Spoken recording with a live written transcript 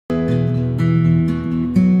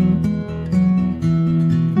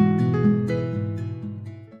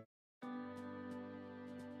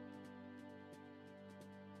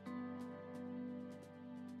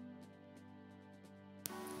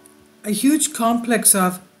A huge complex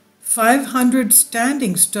of 500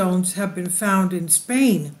 standing stones have been found in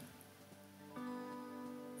Spain.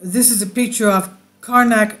 This is a picture of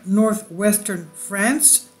Carnac-northwestern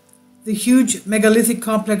France. The huge megalithic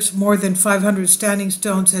complex, more than 500 standing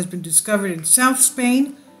stones, has been discovered in South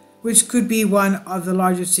Spain, which could be one of the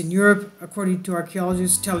largest in Europe, according to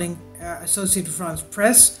archaeologists telling Associated France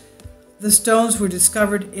Press. The stones were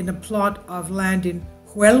discovered in a plot of land in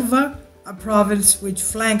Huelva, a province which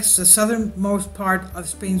flanks the southernmost part of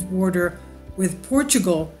Spain's border with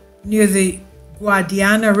Portugal near the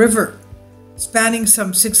Guadiana River. Spanning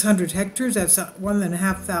some 600 hectares, that's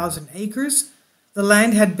 1,500 acres, the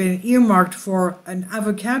land had been earmarked for an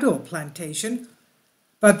avocado plantation,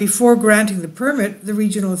 but before granting the permit, the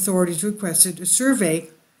regional authorities requested a survey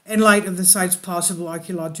in light of the site's possible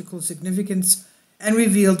archaeological significance and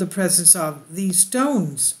revealed the presence of these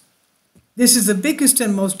stones. This is the biggest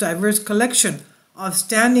and most diverse collection of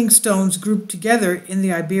standing stones grouped together in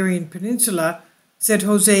the Iberian Peninsula, said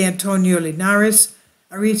Jose Antonio Linares,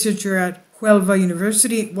 a researcher at Huelva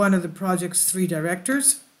University, one of the project's 3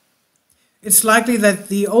 directors. It's likely that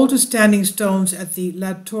the oldest standing stones at the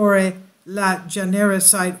La Torre La Llanera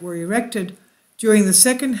site were erected during the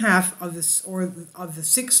second half of the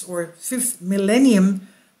 6th or 5th millennium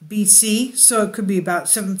BC, so it could be about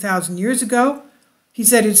 7,000 years ago. He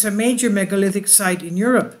said it's a major megalithic site in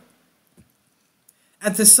Europe.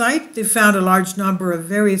 At the site, they found a large number of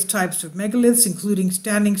various types of megaliths, including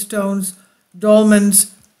standing stones,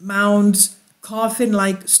 dolmens, mounds,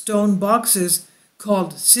 coffin-like stone boxes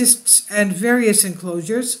called cists, and various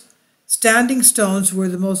enclosures. Standing stones were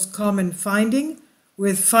the most common finding,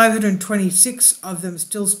 with 526 of them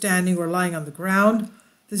still standing or lying on the ground.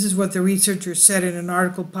 This is what the researchers said in an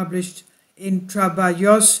article published in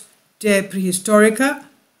Trabajos de Prehistórica,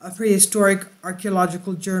 a prehistoric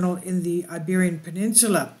archaeological journal in the Iberian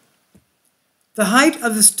Peninsula. The height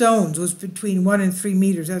of the stones was between 1 and 3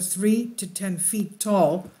 meters, that's 3 to 10 feet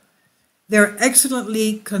tall. They're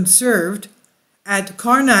excellently conserved at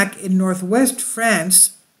Carnac in northwest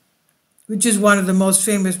France, which is one of the most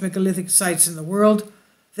famous megalithic sites in the world.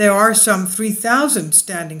 There are some 3,000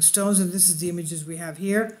 standing stones, and this is the images we have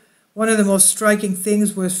here. One of the most striking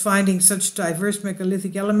things was finding such diverse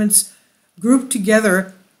megalithic elements grouped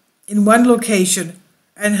together in one location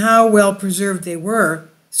and how well preserved they were,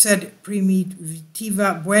 said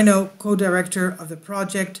Primitiva Bueno, co-director of the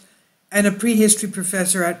project and a prehistory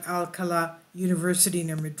professor at Alcalá University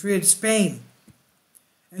near Madrid, Spain.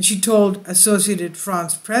 And she told Associated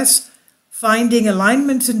France Press, finding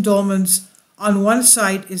alignments and dolmens on one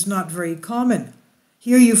site is not very common.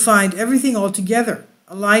 Here you find everything all together,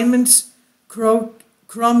 alignments,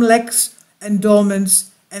 cromlechs, and dolmens,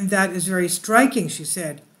 and that is very striking, she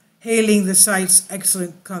said, hailing the site's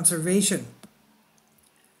excellent conservation.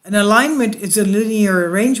 An alignment is a linear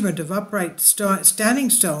arrangement of upright standing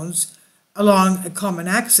stones along a common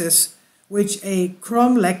axis, which a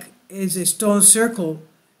cromlech is a stone circle,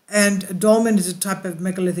 and a dolmen is a type of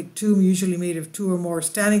megalithic tomb usually made of 2 or more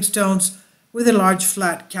standing stones with a large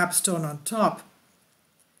flat capstone on top.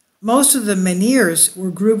 Most of the menhirs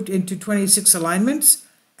were grouped into 26 alignments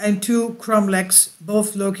and 2 cromlechs,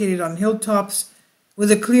 both located on hilltops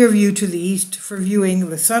with a clear view to the east for viewing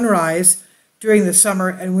the sunrise during the summer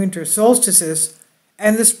and winter solstices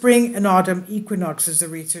and the spring and autumn equinoxes, the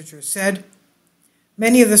researchers said.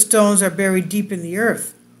 Many of the stones are buried deep in the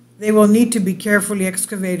earth. They will need to be carefully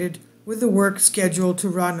excavated with the work scheduled to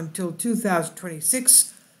run until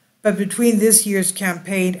 2026, but between this year's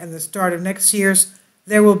campaign and the start of next year's,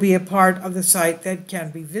 there will be a part of the site that can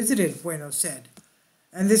be visited, Bueno said.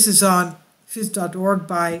 And this is on phys.org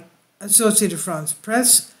by Associated France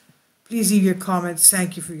Press. Please leave your comments.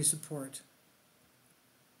 Thank you for your support.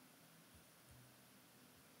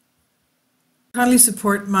 Kindly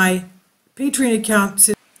support my Patreon account.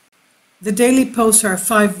 The daily posts are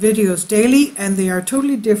 5 videos daily, and they are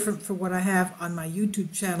totally different from what I have on my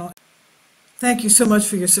YouTube channel. Thank you so much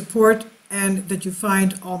for your support and that you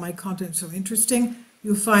find all my content so interesting.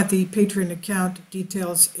 You'll find the Patreon account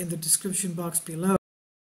details in the description box below.